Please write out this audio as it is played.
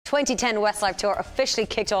2010 Westlife tour officially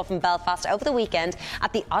kicked off in Belfast over the weekend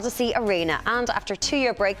at the Odyssey Arena, and after a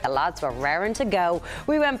 2-year break the lads were raring to go.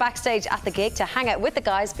 We went backstage at the gig to hang out with the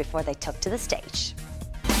guys before they took to the stage.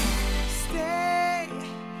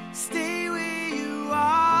 Stay where you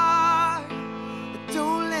are.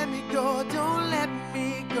 Don't let me go, don't let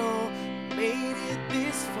me go. Made it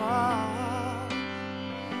this far.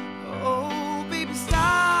 Oh, baby,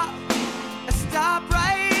 stop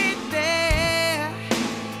right there.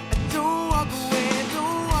 Don't walk away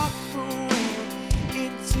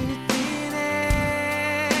into thin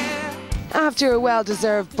air. After a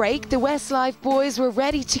well-deserved break, the Westlife boys were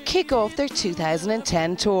ready to kick off their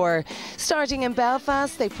 2010 tour. Starting in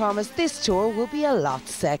Belfast, they promised this tour will be a lot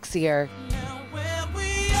sexier.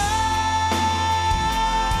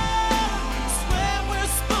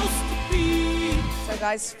 So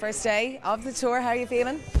guys, first day of the tour, how are you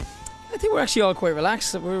feeling? I think we're actually all quite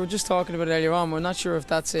relaxed. We were just talking about it earlier on. We're not sure if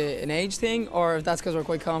that's an age thing or if that's because we're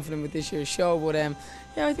quite confident with this year's show. But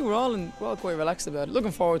yeah, I think we're all quite relaxed about it.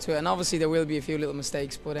 Looking forward to it. And obviously there will be a few little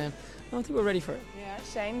mistakes, but no, I think we're ready for it. Yeah,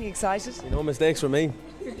 Shane, you excited? No mistakes for me.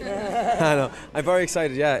 I know. I'm very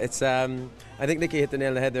excited. Yeah, it's. I think Nikki hit the nail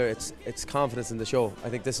on the head there. It's confidence in the show. I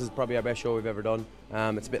think this is probably our best show we've ever done.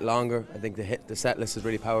 It's a bit longer. I think the set list is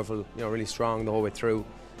really powerful. You know, really strong the whole way through.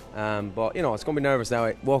 But you know, it's going to be nervous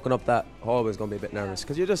now. Walking up that hallway is going to be a bit nervous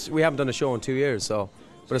because we haven't done a show in 2 years. So,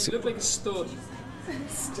 but you look like a stud.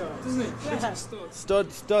 Stud, doesn't it? Yeah.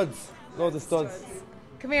 Studs. Loads of studs.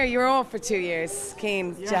 Come here, you were off for 2 years.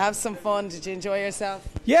 Keen, did you have some fun? Did you enjoy yourself?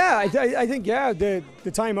 Yeah, I think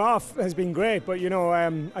the time off has been great, but you know,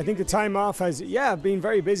 I think the time off has been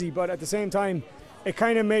very busy, but at the same time, it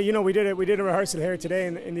kind of made, you know, we did a rehearsal here today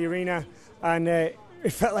in the arena, and it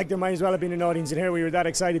felt like there might as well have been an audience in here. We were that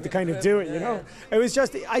excited to kind of do it, you know. It was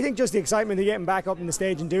just, I think, just the excitement of getting back up on the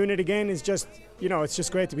stage and doing it again is just, you know, it's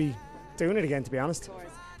just great to be doing it again, to be honest.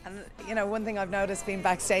 And you know, one thing I've noticed being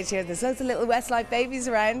backstage here, there's loads of little Westlife babies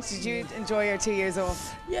around. Did you enjoy your 2 years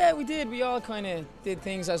off? Yeah, we did. We all kind of did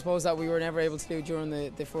things, I suppose, that we were never able to do during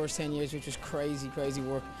the first 10 years, which was crazy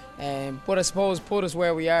work. But I suppose put us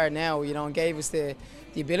where we are now, you know, and gave us the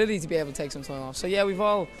ability to be able to take some time off. So yeah, we've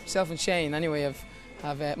all, self and Shane anyway, have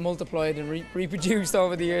multiplied and reproduced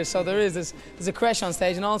over the years. So there's a creche on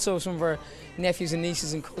stage, and also some of our nephews and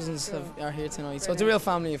nieces and cousins are here tonight. So it's a real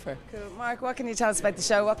family affair. Cool. Mark, what can you tell us about the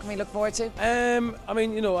show? What can we look forward to? I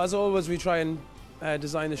mean, you know, as always, we try and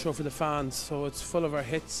design the show for the fans. So it's full of our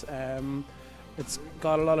hits. It's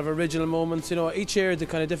got a lot of original moments. You know, each year the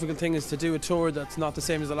kind of difficult thing is to do a tour that's not the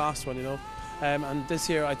same as the last one. You know. And this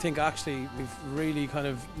year, I think actually we've really kind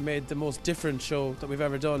of made the most different show that we've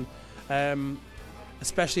ever done.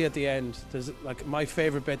 Especially at the end, there's like my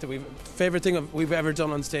favourite bit favorite thing we've ever done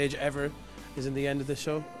on stage ever is in the end of the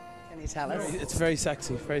show. Can you tell us? It's very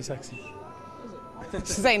sexy, very sexy.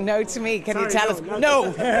 She's saying no to me. Can you tell us?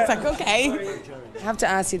 No. It's like, okay. I have to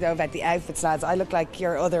ask you though about the outfits, lads. I look like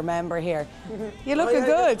your other member here. You look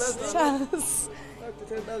good. Tell us.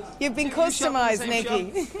 You've been customised,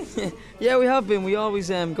 Nikki. Yeah, we have been. We always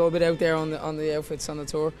go a bit out there on the outfits on the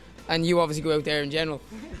tour, and you obviously go out there in general.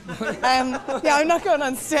 Yeah, I'm not going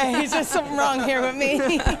on stage. There's something wrong here with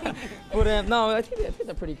me. But no, I think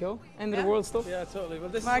they're pretty cool. End of the world stuff. Yeah, totally. Well,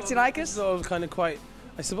 this Mark, do you like it? This is all kind of quite.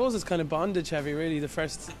 I suppose it's kind of bondage heavy, really. The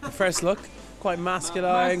first look, quite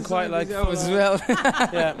masculine, quite like as well.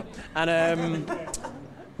 Yeah, and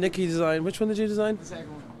Nikki designed. Which one did you design? The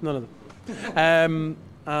second one. None of them.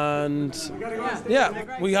 And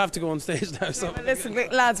yeah, we have to go on stage now. So. Listen,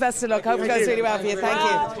 lads, best of luck. Hope it goes really well for you.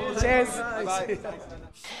 Thank you. Cheers.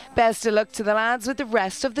 Best of luck to the lads with the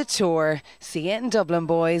rest of the tour. See you in Dublin,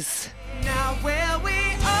 boys. Now where we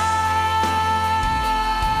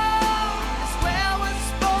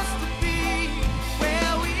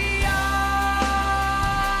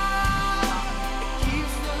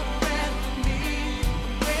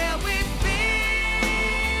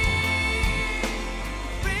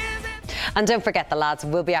And don't forget, the lads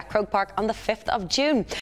will be at Croke Park on the 5th of June.